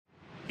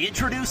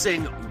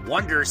Introducing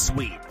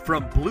Wondersuite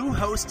from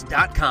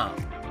Bluehost.com.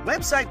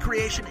 Website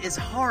creation is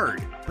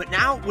hard, but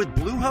now with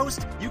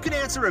Bluehost, you can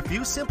answer a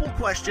few simple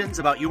questions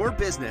about your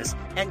business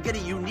and get a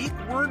unique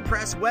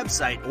WordPress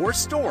website or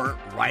store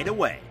right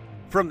away.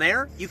 From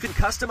there, you can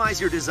customize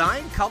your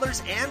design,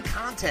 colors, and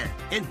content.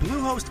 And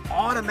Bluehost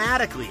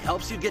automatically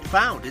helps you get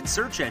found in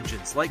search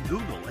engines like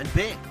Google and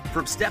Bing.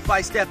 From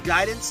step-by-step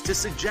guidance to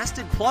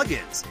suggested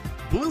plugins,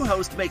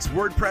 Bluehost makes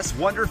WordPress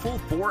wonderful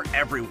for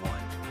everyone.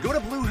 Go to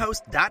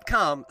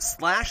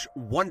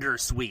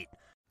bluehost.com/wondersuite.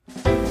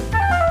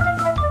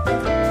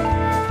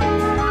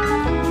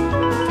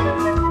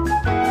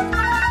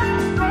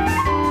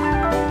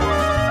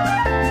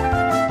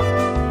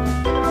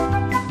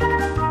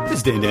 This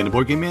is Dan, the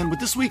Board Game Man, with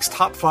this week's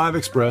Top 5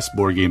 Express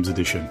Board Games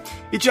Edition.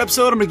 Each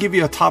episode, I'm going to give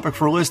you a topic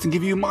for a list and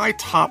give you my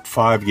top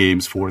 5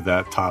 games for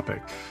that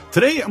topic.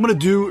 Today, I'm going to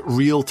do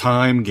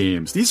real-time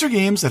games. These are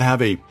games that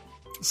have a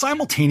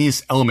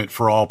simultaneous element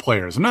for all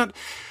players.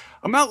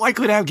 I'm not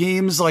likely to have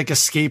games like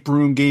escape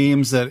room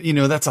games that,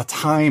 that's a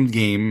timed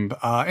game.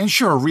 And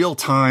sure, real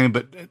time,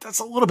 but that's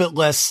a little bit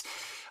less.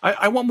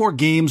 I want more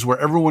games where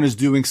everyone is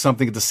doing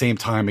something at the same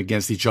time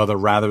against each other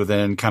rather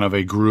than kind of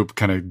a group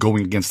kind of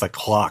going against the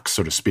clock,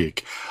 so to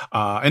speak.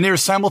 And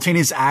there's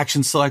simultaneous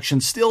action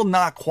selection, still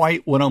not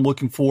quite what I'm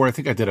looking for. I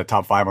think I did a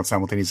top 5 on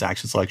simultaneous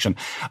action selection.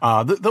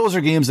 Those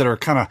are games that are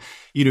kind of,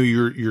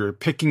 you're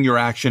picking your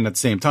action at the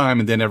same time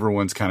and then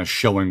everyone's kind of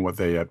showing what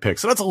they pick.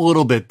 So that's a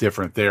little bit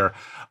different there.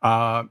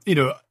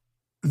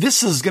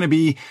 This is going to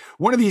be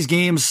one of these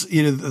games,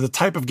 the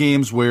type of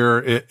games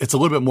where it's a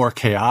little bit more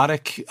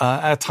chaotic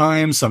at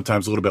times,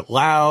 sometimes a little bit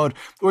loud,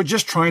 or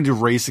just trying to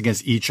race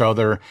against each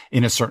other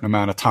in a certain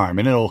amount of time.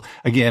 And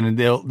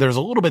there's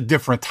a little bit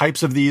different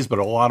types of these, but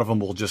a lot of them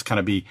will just kind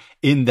of be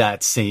in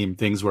that same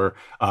things where,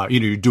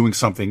 you're doing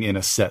something in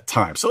a set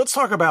time. So let's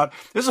talk about,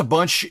 there's a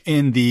bunch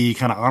in the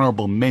kind of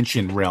honorable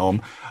mention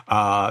realm.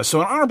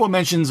 So honorable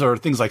mentions are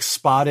things like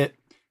Spot It,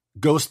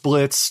 Ghost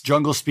Blitz,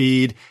 Jungle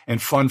Speed,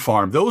 and Fun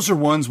Farm. Those are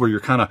ones where you're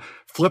kind of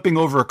flipping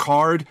over a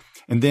card,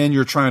 and then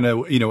you're trying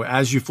to,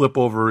 as you flip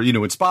over,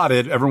 in Spot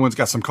It, everyone's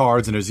got some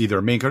cards, and there's either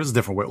a main card. There's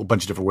a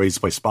bunch of different ways to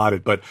play Spot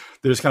It, but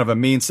there's kind of a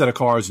main set of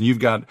cards, and you've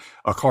got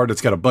a card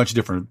that's got a bunch of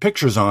different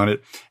pictures on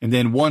it. And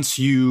then once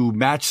you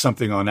match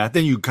something on that,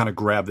 then you kind of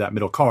grab that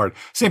middle card.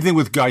 Same thing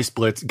with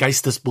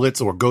Geistes Blitz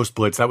or Ghost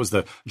Blitz. That was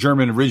the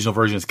German original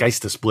version. It's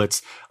Geistes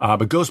Blitz.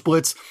 But Ghost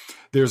Blitz,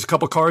 there's a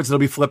couple cards that'll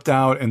be flipped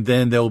out, and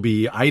then there'll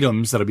be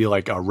items that'll be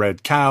like a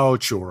red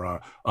couch or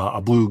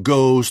a blue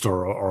ghost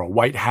or a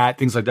white hat,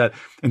 things like that.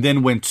 And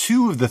then when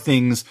two of the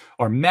things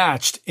are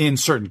matched in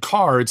certain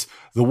cards,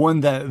 the one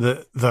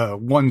that the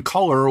one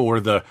color or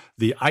the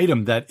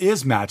item that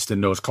is matched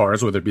in those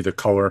cards, whether it be the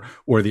color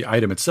or the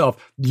item itself,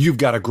 you've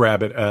got to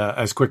grab it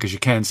as quick as you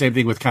can. Same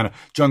thing with kind of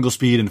Jungle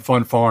Speed and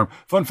Fun Farm.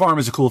 Fun Farm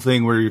is a cool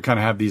thing where you kind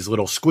of have these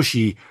little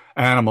squishy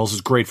animals. It's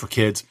great for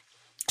kids.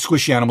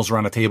 Squishy animals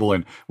around a table,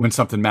 and when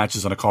something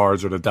matches on the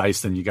cards or the dice,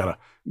 then you gotta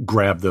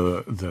grab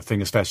the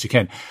thing as fast as you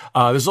can.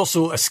 There's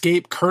also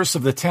Escape, Curse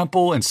of the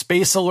Temple, and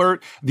Space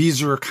Alert.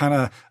 These are kind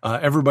of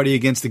everybody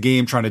against the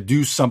game trying to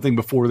do something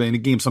before the end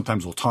of the game.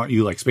 Sometimes will taunt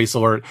you, like Space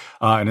Alert,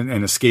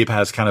 and Escape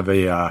has kind of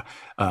a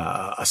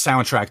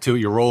soundtrack to it.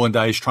 You're rolling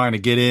dice, trying to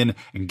get in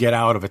and get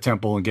out of a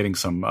temple and getting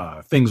some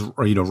things,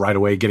 right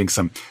away, getting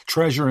some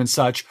treasure and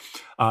such.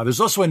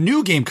 There's also a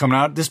new game coming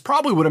out. This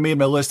probably would have made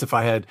my list if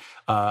I had,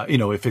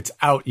 if it's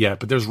out yet,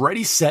 but there's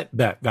Ready, Set,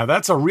 Bet. Now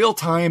that's a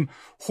real-time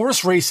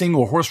horse racing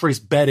or horse race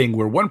betting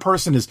where one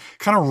person is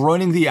kind of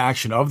running the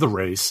action of the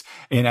race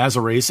and as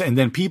a race. And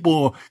then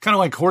people, kind of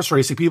like horse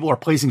racing, people are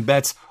placing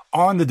bets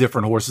on the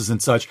different horses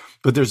and such,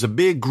 but there's a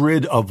big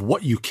grid of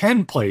what you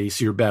can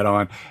place your bet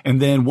on.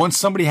 And then once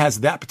somebody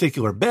has that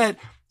particular bet,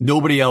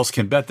 nobody else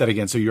can bet that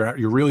again. So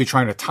you're really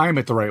trying to time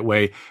it the right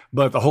way,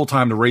 but the whole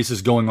time the race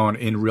is going on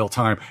in real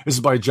time. This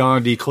is by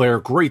John D. Clare,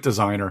 great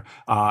designer.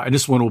 And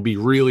this one will be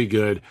really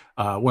good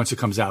once it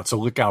comes out. So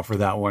look out for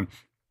that one.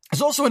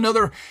 There's also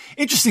another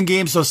interesting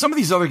game. So some of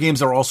these other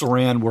games that are also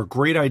ran were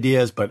great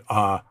ideas, but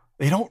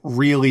they don't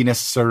really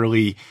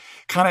necessarily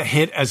kind of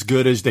hit as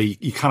good as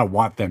you kind of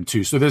want them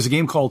to. So there's a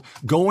game called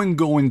Going,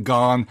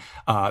 Gone.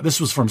 This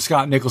was from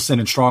Scott Nicholson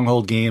and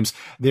Stronghold Games.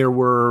 There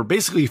were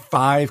basically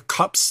 5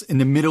 cups in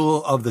the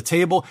middle of the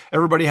table.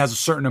 Everybody has a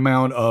certain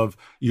amount of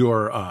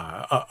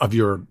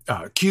your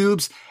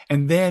cubes.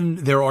 And then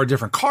there are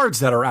different cards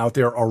that are out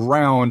there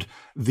around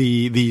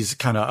these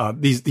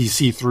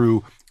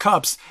see-through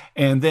cups.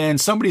 And then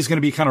somebody's going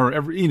to be kind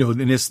of,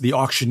 and it's the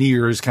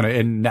auctioneer is kind of,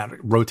 and that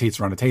rotates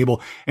around the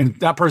table. And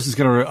that person's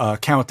going to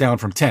count down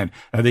from 10.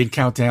 And they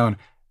count down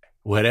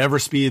whatever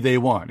speed they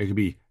want. It could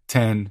be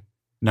 10,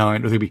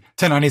 9, or they could be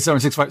 10, 9, 8, 7,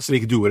 6, 5. So they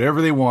can do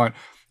whatever they want.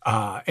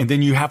 And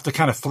then you have to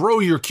kind of throw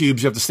your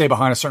cubes. You have to stay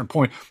behind a certain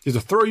point. You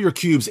have to throw your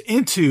cubes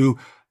into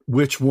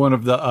which one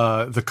of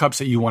the cups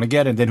that you want to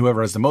get. And then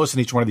whoever has the most in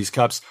each one of these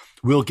cups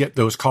will get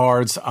those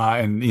cards,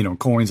 and,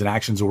 coins and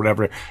actions or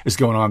whatever is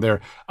going on there.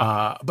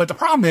 But the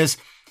problem is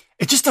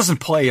it just doesn't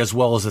play as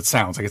well as it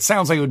sounds. Like, it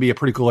sounds like it would be a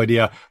pretty cool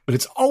idea, but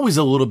it's always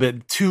a little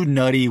bit too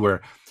nutty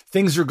where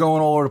things are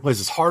going all over the place.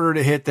 It's harder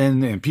to hit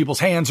and people's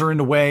hands are in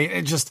the way.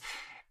 It just,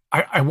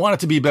 I want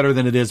it to be better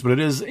than it is, but it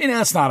is,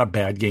 it's not a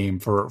bad game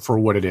for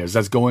what it is.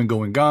 That's Going,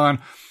 Gone.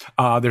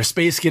 There's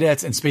Space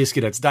Cadets and Space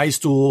Cadets Dice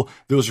Duel.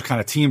 Those are kind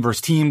of team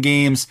versus team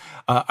games.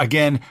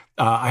 Again,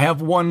 I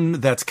have one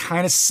that's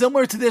kind of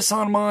similar to this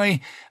on my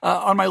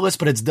list,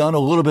 but it's done a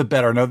little bit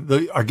better. Now,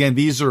 again,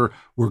 these were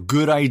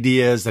good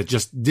ideas that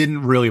just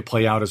didn't really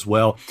play out as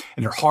well.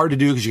 And they're hard to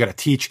do because you got to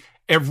teach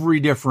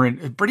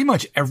pretty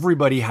much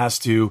everybody has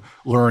to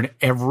learn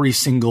every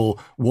single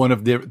one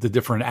of the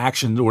different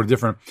actions or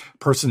different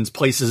person's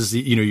places,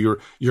 your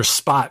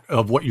spot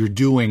of what you're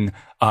doing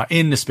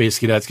in the Space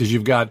Cadets, because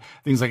you've got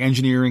things like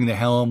engineering, the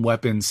helm,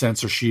 weapons,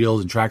 sensor,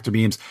 shields, and tractor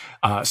beams.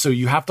 So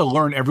you have to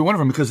learn every one of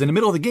them, because in the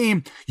middle of the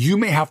game, you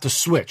may have to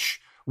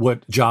switch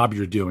what job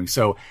you're doing.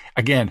 So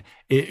again,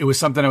 it was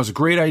something that was a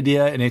great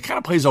idea, and it kind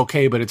of plays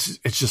okay, but it's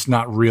just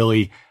not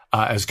really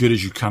as good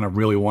as you kind of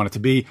really want it to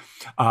be.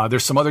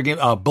 There's some other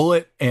games.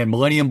 Bullet and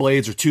Millennium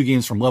Blades are two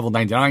games from Level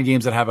 99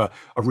 Games that have a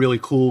really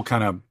cool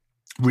kind of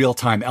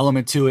real-time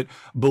element to it.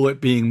 Bullet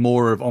being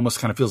more of almost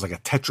kind of feels like a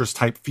Tetris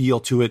type feel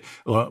to it,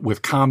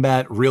 with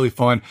combat, really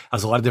fun.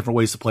 Has a lot of different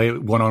ways to play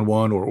it,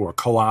 one-on-one or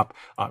co-op.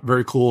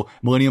 Very cool.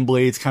 Millennium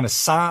Blades kind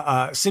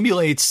of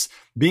simulates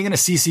being in a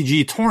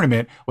CCG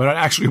tournament without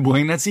actually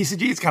winning that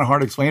CCG. It's kind of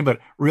hard to explain,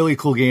 but really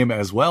cool game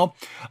as well.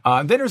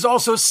 Then there's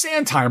also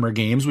Sandtimer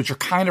games, which are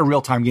kind of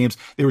real-time games.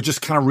 They were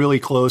just kind of really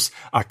close.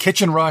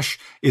 Kitchen Rush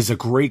is a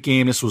great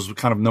game. This was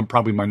kind of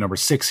probably my number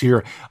 6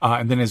 here.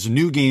 And then there's a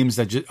new game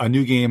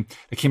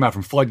that came out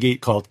from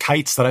Floodgate called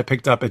Kites that I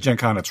picked up at Gen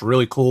Con. It's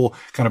really cool.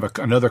 Kind of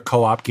another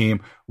co-op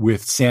game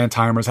with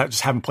Sandtimers. I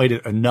just haven't played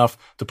it enough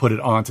to put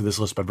it onto this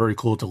list, but very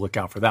cool to look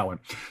out for that one.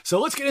 So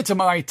let's get into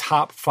my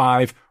top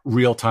 5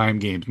 real-time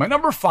games. My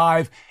number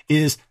 5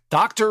 is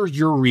Dr.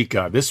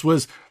 Eureka. This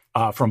was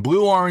from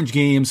Blue Orange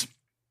Games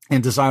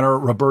and designer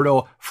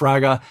Roberto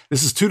Fraga.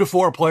 This is 2 to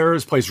 4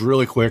 players, plays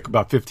really quick,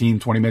 about 15,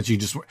 20 minutes.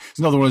 It's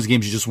another one of those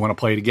games you just want to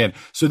play it again.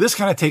 So this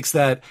kind of takes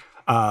that,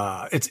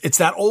 it's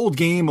that old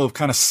game of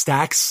kind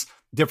of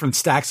different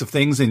stacks of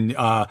things. And,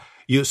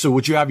 so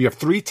what you have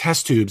 3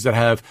 test tubes that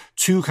have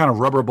 2 kind of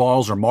rubber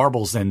balls or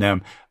marbles in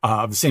them,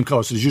 of the same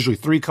color. So there's usually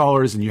 3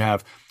 colors, and you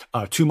have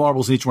 2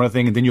 marbles in each one of the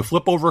thing. And then you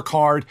flip over a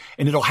card,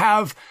 and it'll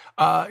have,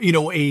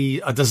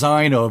 a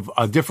design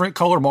of different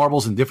color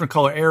marbles in different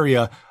color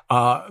area,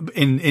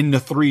 in the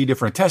 3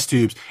 different test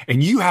tubes.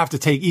 And you have to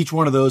take each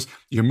one of those.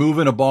 You're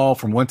moving a ball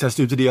from one test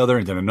tube to the other,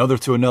 and then another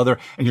to another.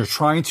 And you're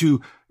trying to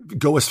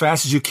go as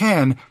fast as you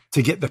can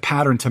to get the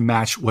pattern to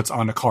match what's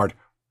on the card.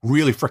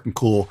 Really freaking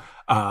cool.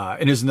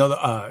 And there's another,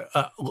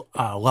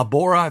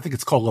 Labora, I think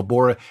it's called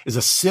Labora, is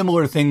a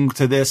similar thing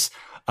to this,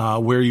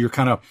 where you're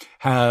kind of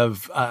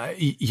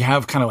you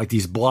have kind of like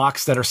these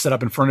blocks that are set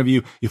up in front of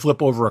you. You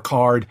flip over a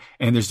card,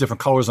 and there's different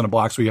colors on the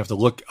blocks where you have to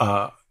look,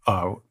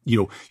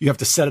 you have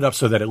to set it up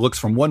so that it looks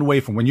from one way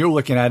from when you're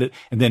looking at it,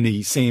 and then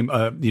the same,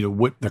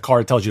 what the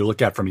card tells you to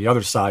look at from the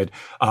other side.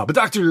 But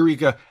Dr.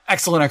 Eureka,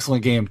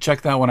 excellent game.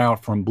 Check that one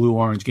out from Blue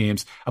Orange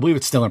Games. I believe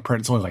it's still in print.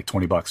 It's only like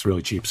 $20,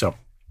 really cheap. So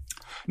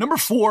number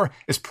 4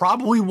 is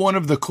probably one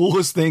of the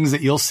coolest things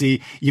that you'll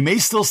see. You may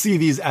still see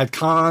these at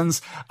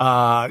cons.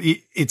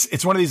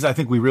 It's one of these I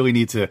think we really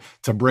need to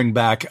bring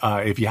back.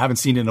 If you haven't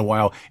seen it in a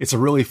while, it's a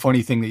really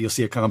funny thing that you'll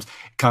see at cons.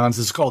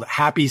 It's called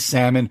Happy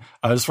Salmon.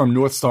 It's from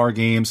North Star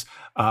Games.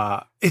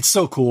 It's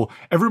so cool.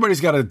 Everybody's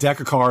got a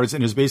deck of cards,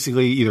 and there's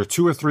basically either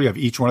 2 or 3 of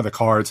each one of the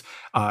cards.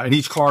 And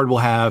each card will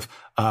have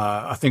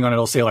a thing on it.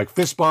 It'll say like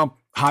fist bump,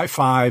 high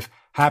five,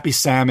 happy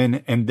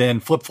salmon, and then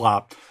flip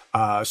flop.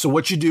 So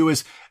what you do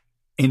is,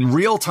 in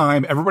real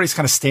time, everybody's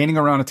kind of standing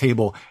around a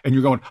table, and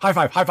you're going high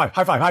five, high five,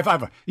 high five, high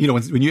five.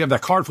 When you have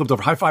that card flipped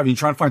over, high five, and you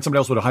try to find somebody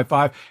else with a high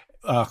five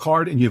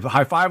card, and you have a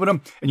high five with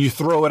them, and you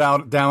throw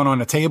it down on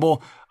the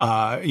table,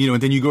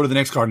 and then you go to the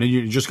next card, and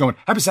you're just going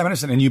happy salmon,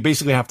 and you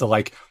basically have to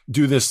like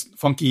do this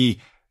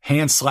funky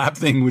hand slap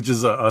thing, which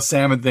is a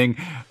salmon thing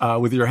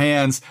with your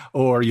hands,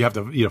 or you have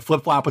to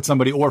flip flop with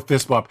somebody or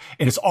fist bump,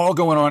 and it's all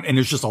going on, and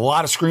there's just a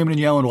lot of screaming and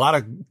yelling, a lot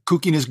of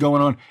kookiness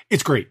going on.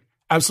 It's great.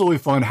 Absolutely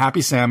fun.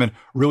 Happy Salmon.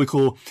 Really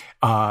cool.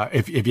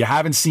 If you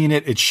haven't seen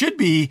it, it should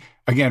be,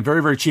 again,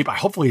 very, very cheap.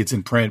 Hopefully it's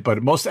in print,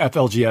 but most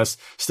FLGS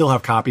still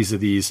have copies of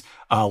these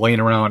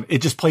laying around.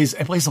 It plays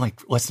in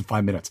like less than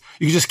 5 minutes.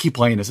 You can just keep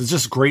playing this. It's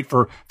just great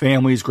for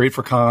families, great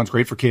for cons,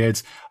 great for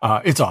kids.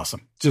 It's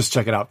awesome. Just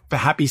check it out.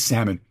 Happy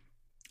Salmon.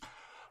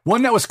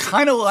 One that was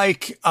kind of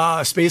like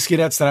Space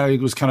Cadets that I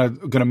was kind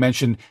of going to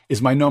mention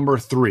is my number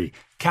 3,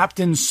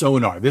 Captain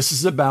Sonar. This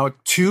is about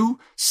 2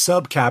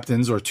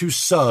 sub-captains or 2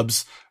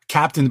 subs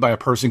captained by a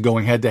person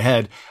going head to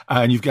head.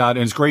 And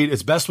it's great.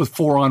 It's best with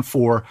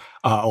 4-on-4.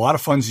 A lot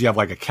of fun. You have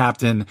like a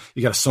captain,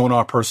 you got a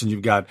sonar person,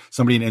 you've got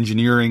somebody in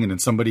engineering, and then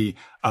somebody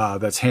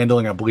that's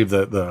handling, I believe,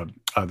 the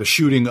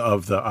shooting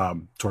of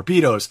the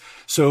torpedoes.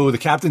 So the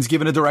captain's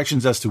giving the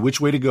directions as to which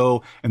way to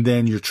go, and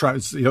then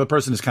the other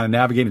person is kind of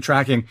navigating,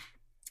 tracking.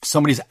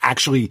 Somebody's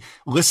actually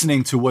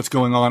listening to what's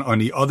going on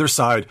the other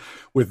side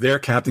with their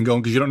captain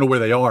going, because you don't know where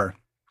they are.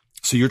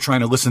 So you're trying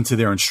to listen to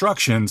their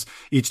instructions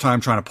each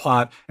time, trying to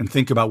plot and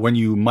think about when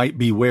you might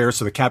be where.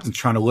 So the captain's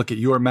trying to look at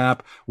your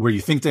map, where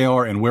you think they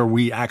are and where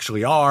we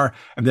actually are.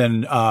 And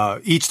then,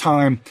 each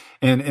time,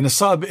 and a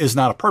sub is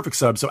not a perfect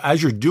sub. So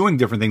as you're doing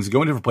different things,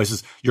 going different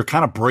places, you're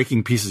kind of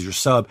breaking pieces of your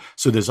sub.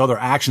 So there's other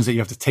actions that you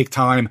have to take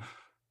time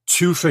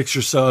to fix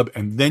your sub,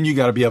 and then you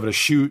got to be able to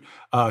shoot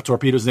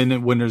torpedoes.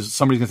 Then when there's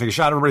somebody's gonna take a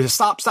shot, everybody says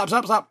stop,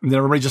 and then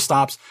everybody just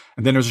stops,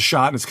 and then there's a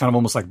shot, and it's kind of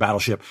almost like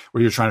Battleship,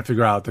 where you're trying to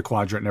figure out the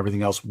quadrant and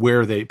everything else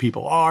where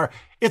people are.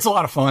 It's a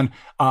lot of fun.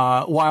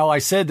 While I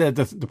said that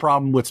the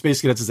problem with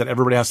Space Cadets is that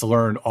everybody has to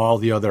learn all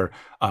the other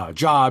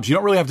jobs, you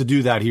don't really have to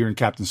do that here in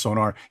Captain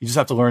Sonar. You just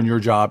have to learn your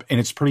job, and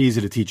it's pretty easy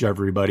to teach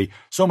everybody.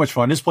 So much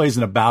fun. This plays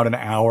in about an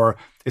hour.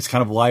 It's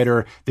kind of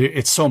lighter.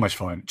 It's so much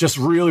fun. Just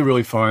really,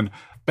 really fun.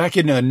 Back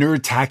in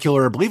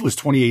Nerdtacular, I believe it was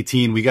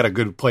 2018, we got a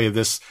good play of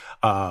this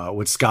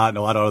with Scott and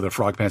a lot of other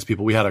Frog Pants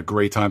people. We had a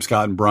great time.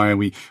 Scott and Brian,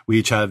 they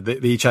each had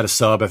a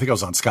sub. I think I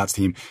was on Scott's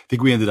team. I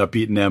think we ended up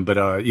beating them, but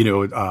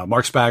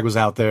Mark Spag was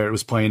out there. It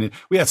was playing it.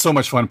 We had so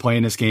much fun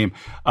playing this game.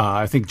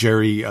 I think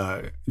Jerry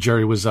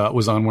was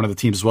on one of the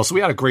teams as well. So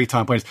we had a great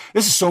time playing this.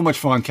 This is so much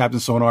fun, Captain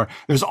Sonar.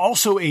 There's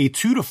also a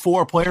 2 to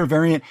 4 player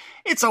variant.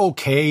 It's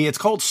okay. It's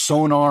called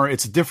Sonar.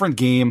 It's a different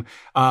game.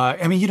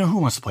 Who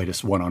wants to play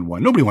this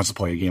 1-on-1? Nobody wants to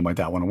play a game like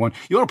that 1-on-1.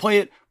 You want to play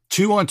it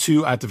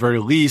 2-on-2 at the very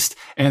least.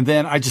 And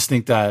then I just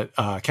think that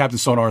Captain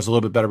Sonar is a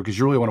little bit better because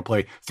you really want to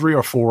play 3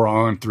 or 4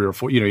 on 3 or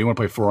 4. You want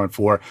to play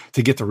 4-on-4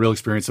 to get the real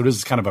experience. So this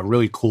is kind of a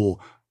really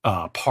cool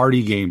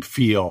party game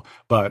feel,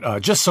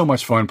 but just so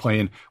much fun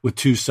playing with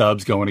 2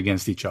 subs going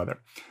against each other.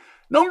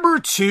 Number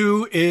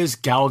 2 is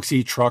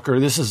Galaxy Trucker.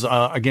 This is,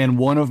 again,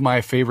 one of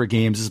my favorite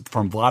games. This is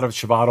from Vlaada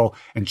Chvátil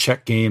and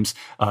Czech Games,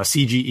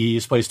 CGE.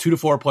 This plays 2 to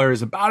 4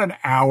 players, about an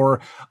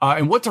hour.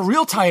 And what the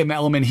real-time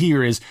element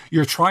here is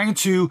you're trying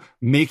to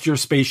make your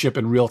spaceship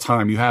in real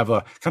time. You have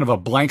a kind of a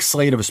blank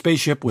slate of a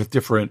spaceship with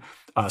different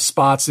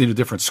spots,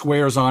 different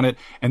squares on it.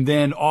 And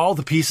then all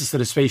the pieces to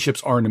the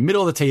spaceships are in the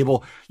middle of the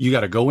table. You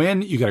got to go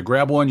in, you got to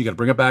grab one, you got to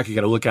bring it back, you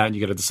got to look at it, and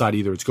you got to decide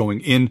either it's going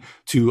in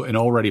to an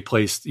already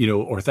placed,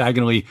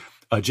 orthogonally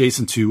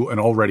adjacent to an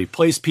already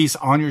placed piece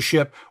on your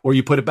ship, or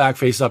you put it back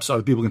face up so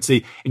other people can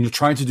see. And you're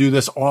trying to do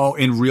this all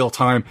in real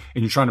time,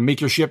 and you're trying to make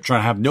your ship, trying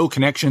to have no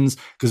connections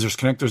because there's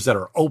connectors that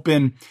are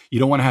open. You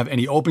don't want to have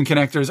any open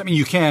connectors. I mean,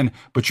 you can,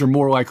 but you're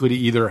more likely to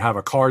either have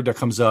a card that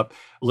comes up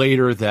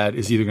later that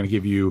is either going to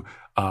give you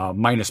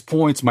minus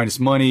points, minus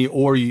money,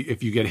 or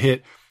if you get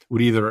hit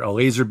with either a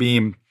laser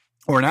beam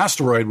or an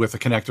asteroid with a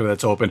connector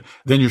that's open,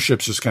 then your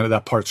ship's just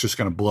that part's just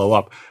going to blow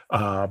up.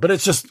 But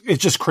it's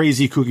just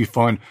crazy, kooky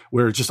fun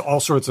where just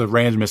all sorts of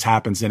randomness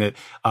happens in it.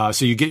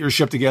 So you get your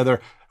ship together.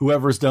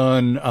 Whoever's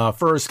done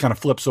first kind of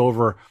flips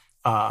over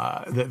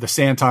the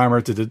sand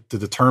timer to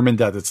determine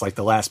that it's like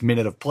the last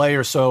minute of play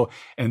or so.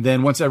 And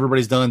then once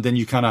everybody's done, then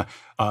you kind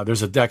of,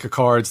 there's a deck of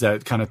cards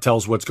that kind of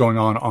tells what's going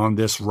on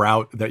this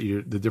route that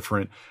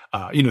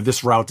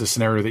this route, this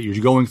scenario that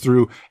you're going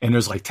through. And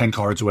there's like 10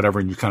 cards or whatever,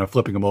 and you're kind of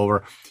flipping them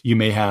over. You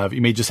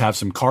may just have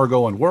some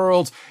cargo and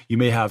worlds. You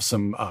may have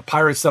some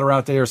pirates that are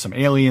out there, some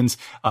aliens.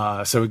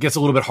 So it gets a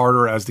little bit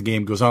harder as the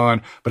game goes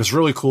on, but it's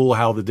really cool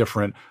how the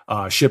different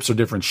ships are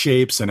different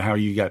shapes and how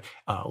you get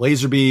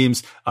laser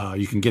beams.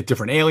 You can get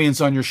different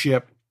aliens on your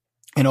ship.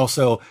 And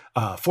also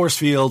force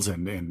fields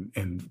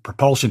and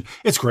propulsion.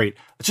 It's great.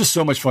 It's just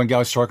so much fun.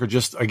 Galaxy Trucker,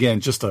 just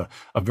a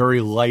very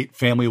light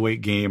family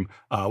weight game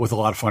with a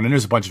lot of fun. And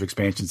there's a bunch of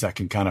expansions that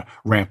can kind of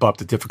ramp up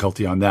the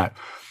difficulty on that.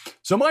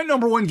 So my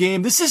number 1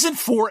 game, this isn't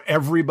for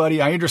everybody.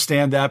 I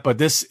understand that, but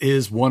this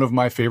is one of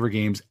my favorite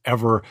games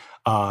ever.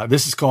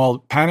 This is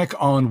called Panic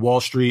on Wall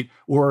Street,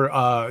 or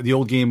the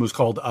old game was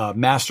called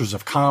Masters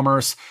of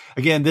Commerce.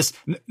 Again,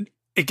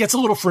 it gets a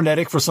little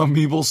frenetic for some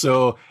people.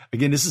 So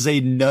again, this is a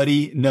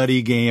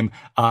nutty game,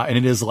 and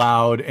it is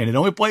loud, and it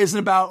only plays in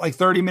about like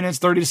 30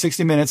 to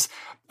 60 minutes.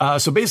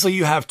 So basically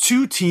you have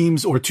 2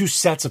 teams or 2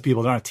 sets of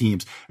people. They're not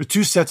teams. There's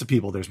 2 sets of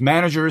people. There's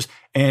managers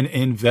and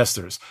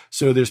investors.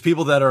 So there's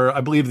people that are,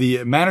 I believe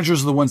the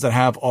managers are the ones that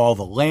have all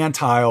the land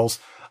tiles,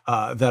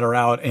 that are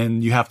out,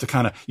 and you have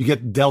to you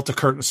get dealt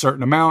a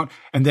certain amount,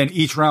 and then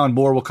each round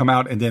more will come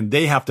out, and then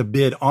they have to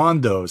bid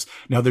on those.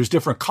 Now there's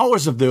different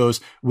colors of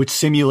those which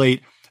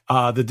simulate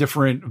the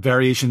different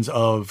variations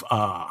of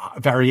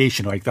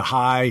variation, like the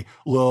high,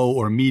 low,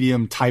 or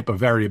medium type of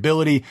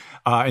variability.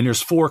 And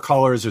there's 4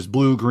 colors. There's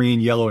blue,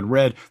 green, yellow, and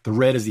red. The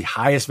red is the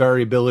highest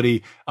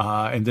variability,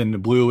 and then the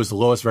blue is the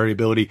lowest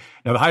variability.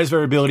 Now, the highest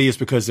variability is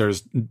because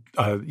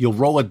you'll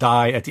roll a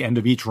die at the end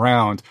of each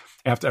round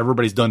after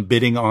everybody's done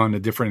bidding on the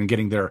different and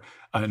getting their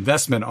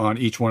investment on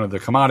each one of the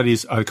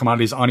commodities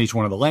on each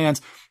one of the lands.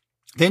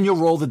 Then you'll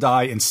roll the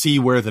die and see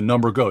where the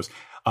number goes.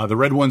 The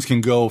red ones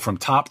can go from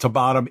top to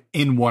bottom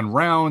in one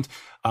round,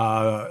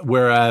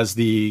 whereas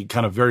the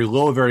kind of very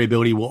low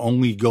variability will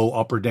only go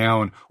up or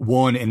down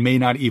one and may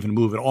not even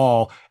move at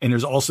all. And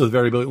there's also the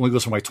variability only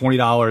goes from like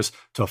 $20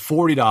 to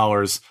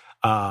 $40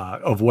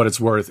 of what it's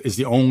worth is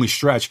the only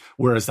stretch,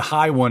 whereas the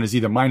high one is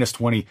either minus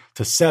 20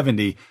 to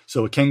 70.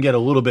 So it can get a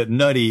little bit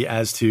nutty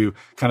as to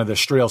kind of the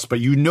strails, but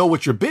you know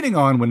what you're bidding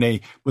on when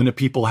the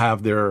people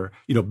have their,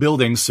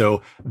 buildings.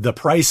 So the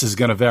price is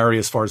going to vary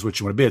as far as what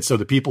you want to bid. So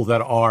the people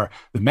that are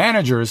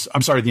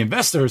the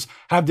investors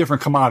have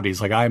different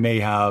commodities. Like I may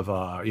have,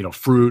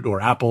 fruit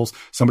or apples.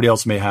 Somebody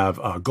else may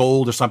have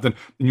gold or something.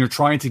 And you're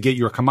trying to get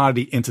your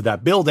commodity into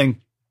that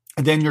building.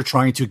 And then you're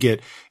trying to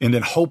get, and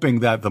then hoping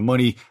that the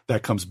money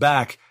that comes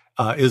back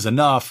is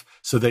enough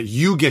so that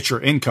you get your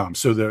income.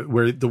 So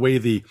the way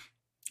the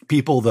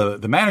people,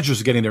 the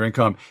managers are getting their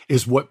income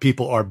is what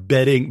people are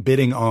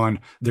bidding on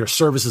their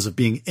services of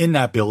being in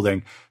that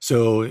building.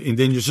 So, and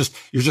then you're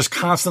just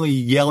constantly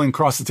yelling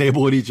across the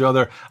table at each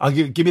other. I'll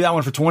give me that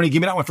one for 20.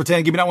 Give me that one for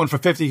 10. Give me that one for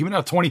 50. Give me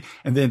that 20.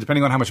 And then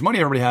depending on how much money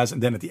everybody has.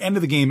 And then at the end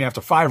of the game,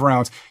 after 5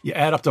 rounds, you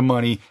add up the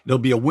money. There'll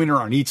be a winner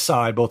on each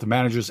side, both the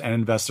managers and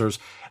investors.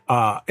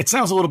 It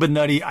sounds a little bit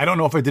nutty. I don't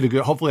know if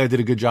hopefully I did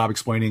a good job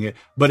explaining it,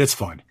 but it's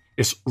fun.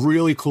 It's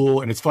really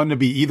cool. And it's fun to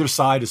be either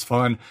side is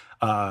fun,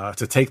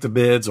 to take the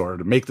bids or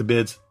to make the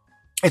bids.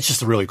 It's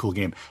just a really cool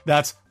game.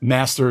 That's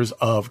Masters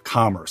of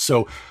Commerce.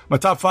 So my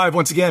top 5,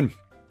 once again,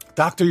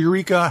 Dr.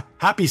 Eureka,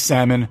 Happy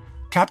Salmon,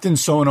 Captain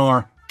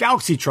Sonar,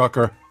 Galaxy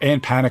Trucker,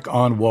 and Panic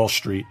on Wall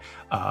Street,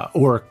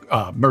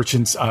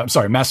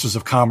 Masters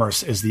of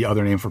Commerce is the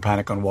other name for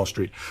Panic on Wall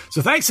Street.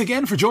 So thanks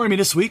again for joining me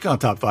this week on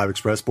Top 5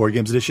 Express Board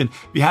Games Edition.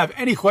 If you have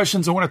any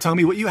questions or want to tell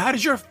me what you had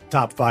as your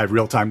top 5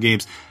 real-time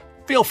games,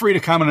 feel free to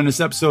comment on this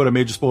episode at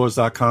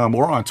Majorspoilers.com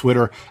or on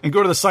Twitter, and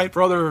go to the site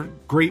for other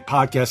great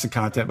podcasts and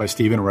content by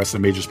Steven and the rest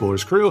of the Major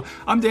Spoilers crew.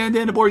 I'm Dan,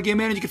 the Board Game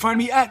Man, and you can find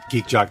me at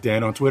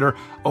GeekJockDan on Twitter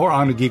or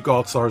on the Geek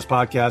All Stars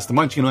podcast, the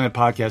Munchkinland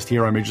podcast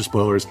here on Major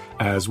Spoilers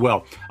as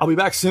well. I'll be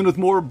back soon with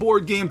more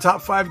board game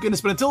top 5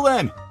 goodness, but until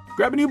then,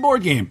 grab a new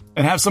board game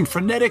and have some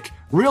frenetic,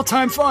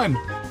 real-time fun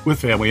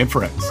with family and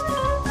friends.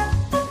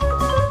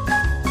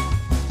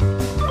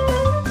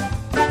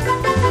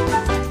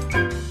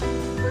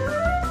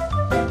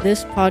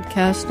 This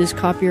podcast is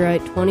copyright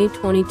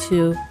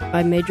 2022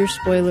 by Major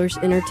Spoilers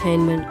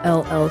Entertainment,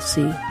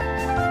 LLC.